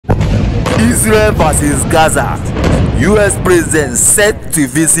Israel versus Gaza. US President set to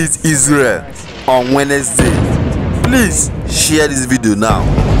visit Israel on Wednesday. Please share this video now.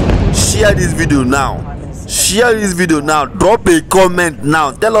 Share this video now. Share this video now. Drop a comment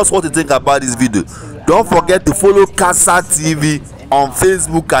now. Tell us what you think about this video. Don't forget to follow GAZA TV on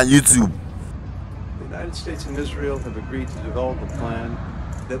Facebook and YouTube. The United States and Israel have agreed to develop a plan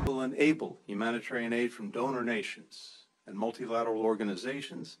that will enable humanitarian aid from donor nations and multilateral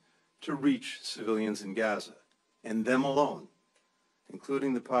organizations to reach civilians in Gaza, and them alone,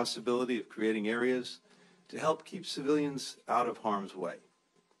 including the possibility of creating areas to help keep civilians out of harm's way.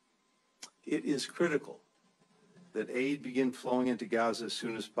 It is critical that aid begin flowing into Gaza as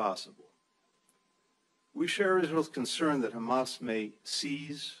soon as possible. We share Israel's concern that Hamas may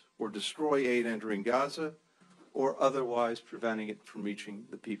seize or destroy aid entering Gaza, or otherwise preventing it from reaching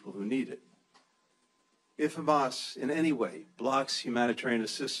the people who need it. If Hamas in any way blocks humanitarian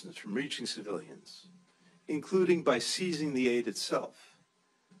assistance from reaching civilians, including by seizing the aid itself,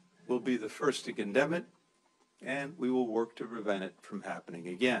 we'll be the first to condemn it, and we will work to prevent it from happening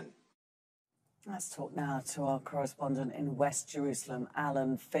again. Let's talk now to our correspondent in West Jerusalem,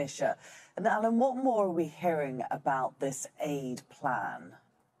 Alan Fisher. And Alan, what more are we hearing about this aid plan?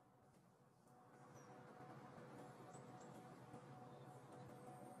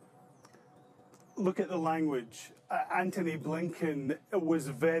 Look at the language. Antony Blinken was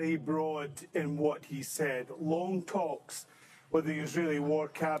very broad in what he said. Long talks with the Israeli War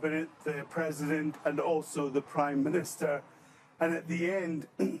Cabinet, the President, and also the Prime Minister. And at the end,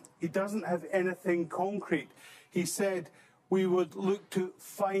 he doesn't have anything concrete. He said we would look to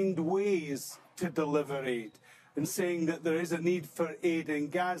find ways to deliver aid, and saying that there is a need for aid in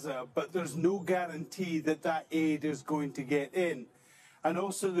Gaza, but there's no guarantee that that aid is going to get in. And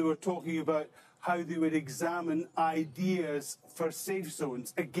also they were talking about how they would examine ideas for safe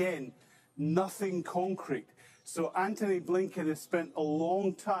zones. Again, nothing concrete. So Antony Blinken has spent a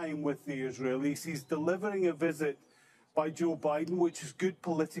long time with the Israelis. He's delivering a visit by Joe Biden, which is good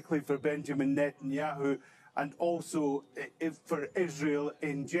politically for Benjamin Netanyahu and also for Israel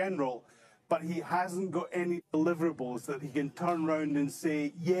in general. But he hasn't got any deliverables that he can turn around and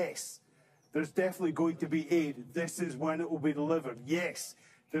say, yes, there's definitely going to be aid. This is when it will be delivered. Yes,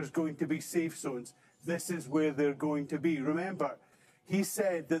 there's going to be safe zones. This is where they're going to be. Remember, he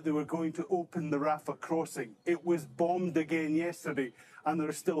said that they were going to open the Rafah crossing. It was bombed again yesterday, and there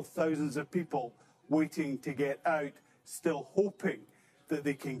are still thousands of people waiting to get out, still hoping that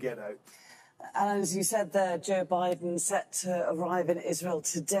they can get out. And as you said there, Joe Biden set to arrive in Israel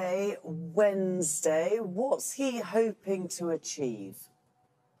today, Wednesday. What's he hoping to achieve?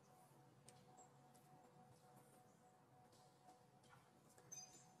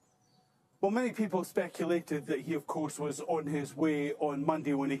 Well, many people speculated that he, of course, was on his way on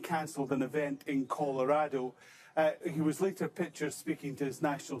Monday when he cancelled an event in Colorado. He was later pictured speaking to his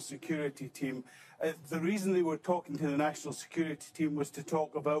national security team. The reason they were talking to the national security team was to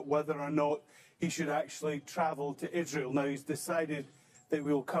talk about whether or not he should actually travel to Israel. Now, he's decided that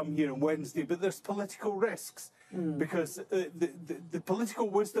we will come here on Wednesday, but there's political risks because the political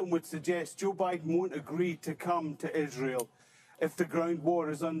wisdom would suggest Joe Biden won't agree to come to Israel if the ground war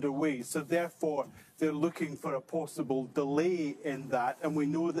is underway. So therefore, they're looking for a possible delay in that, and we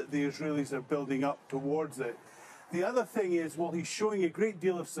know that the Israelis are building up towards it. The other thing is, well, he's showing a great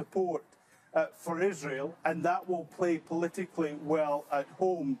deal of support for Israel, and that will play politically well at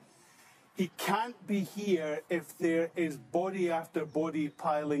home. He can't be here if there is body after body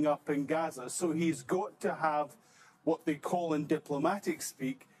piling up in Gaza. So he's got to have what they call in diplomatic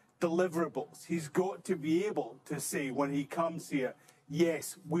speak deliverables. He's got to be able to say when he comes here,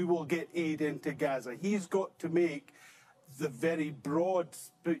 yes, we will get aid into Gaza. He's got to make the very broad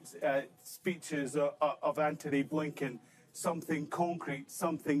speeches of Antony Blinken something concrete,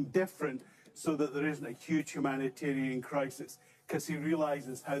 something different, so that there isn't a huge humanitarian crisis, because he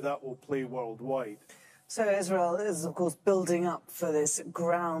realizes how that will play worldwide. So Israel is, of course, building up for this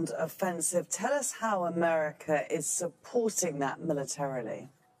ground offensive. Tell us how America is supporting that militarily.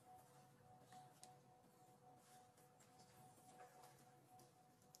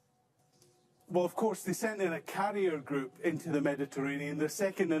 Well, of course, they sent in a carrier group into the Mediterranean. They're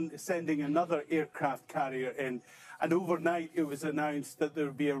sending another aircraft carrier in. And overnight, it was announced that there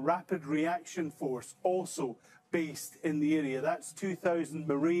would be a rapid reaction force also based in the area. That's 2,000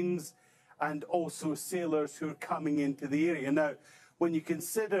 Marines and also sailors who are coming into the area. Now, when you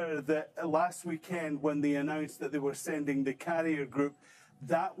consider that last weekend when they announced that they were sending the carrier group,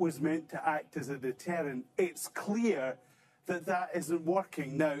 that was meant to act as a deterrent. It's clear that that isn't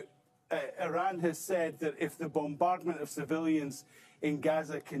working. Now, Iran has said that if the bombardment of civilians in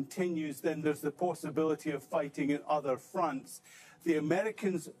Gaza continues, then there's the possibility of fighting in other fronts. The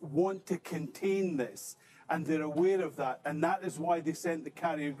Americans want to contain this, and they're aware of that, and that is why they sent the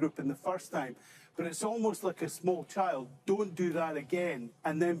carrier group in the first time. But it's almost like a small child, don't do that again,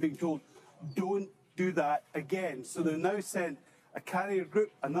 and then being told, don't do that again. So they've now sent a carrier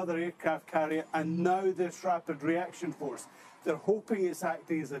group, another aircraft carrier, and now this rapid reaction force. They're hoping it's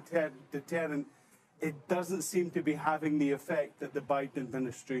acting as a deterrent. It doesn't seem to be having the effect that the Biden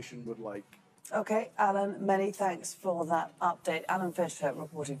administration would like. OK, Alan, many thanks for that update. Alan Fisher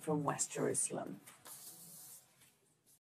reporting from West Jerusalem.